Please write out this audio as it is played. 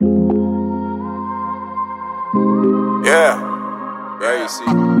Yeah, Ayisi.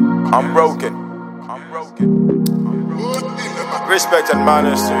 I'm broken. Respect and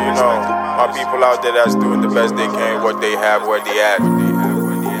manners to, my people out there that's doing the best they can, what they have, where they at.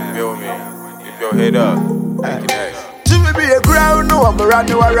 Feel me? Keep your head up. Make it next. To me be a crowd, no I'm around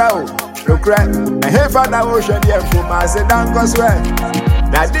around. No crack. I have an ocean here for my sedan cause where.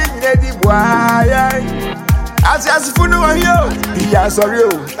 Now didn't let the boy. As for no yo, yeah, sorry.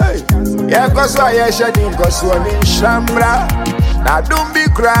 Yeah, cause I shedding cause one in Shambra. Now don't be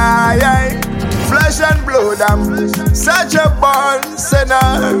crying. Flesh and blood, I'm such a born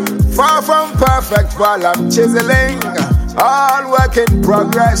sinner. Far from perfect while I'm chiseling. All work in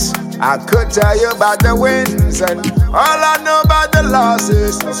progress. I could tell you about the wins and all I know about the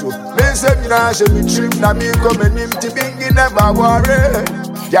losses. So, me say me nah should be trip, na me come and him to bingy never worry.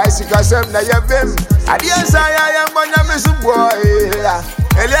 Jessica said na you vim. Adios I am gonna miss a boy.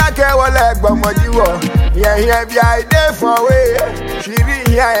 Elia ke wa leg but what you want. Yeah, be I there for way. She be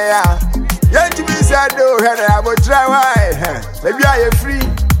here. Yet to be said no, I will try why. Maybe I am free.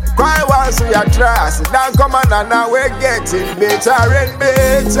 Quite once we are trust. Now come on and now we're getting better and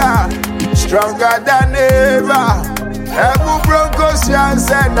better. Stronger than ever. Every Broncos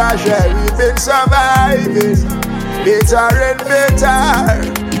said that we've been surviving. Better and better.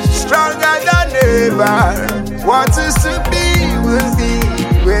 Stronger than ever. What is to be will be.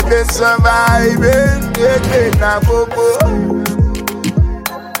 We've been surviving.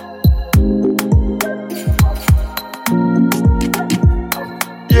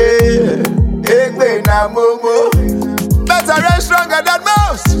 Better and stronger than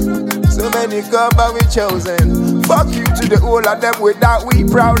most. So many come but we chosen. Fuck you to the whole of them with that we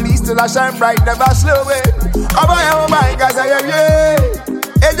proudly still I shine bright, never slow it. Oh my, guys, I am yeah.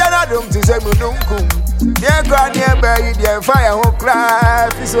 Ejana dum to say mununkum. Yeah, God, yeah, bury the fire won't cry.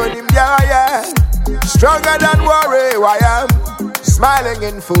 It's on him, yeah. Stronger than worry, why I'm smiling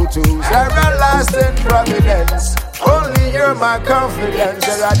in photos. Everlasting providence. Only you're my confidence,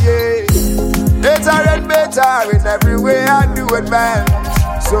 yeah. Better and better in every way I do advance.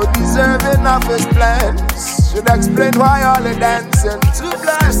 So deserving of his plans. Should explain why all the dancing too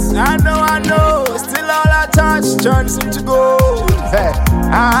blessed. I know. Still all I touch turns into gold.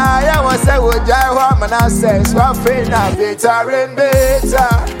 I was say what I want and I say so I feel now better and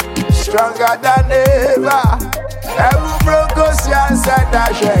better. Stronger than ever. Every Broncos said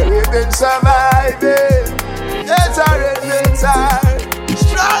that we've been surviving. Better and better.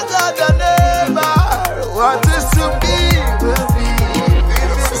 Stronger than ever. What is to be will be. We've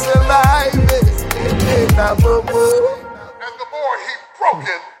been surviving. And the more he broke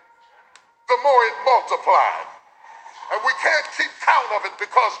it, the more it multiplied. And we can't keep count of it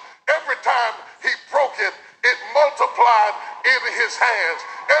because every time he broke it, it multiplied in his hands.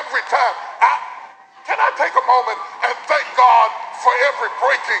 Every time. Can I take a moment and thank God for every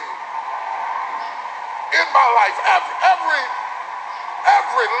breaking in my life?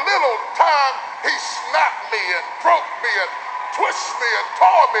 Every little time he snapped me and broke me and twisted me and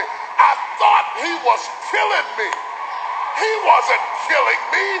tore me, I thought he was killing me. He wasn't killing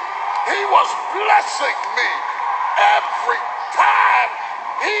me. He was blessing me. Every time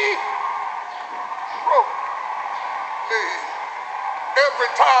he broke me,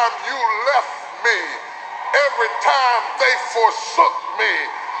 every time you left me, every time they forsook me,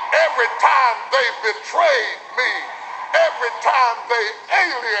 every time they betrayed me, every time they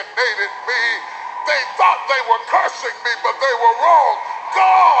alienated me, they thought they were cursing me, but they were wrong.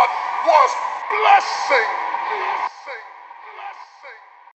 God was blessing me.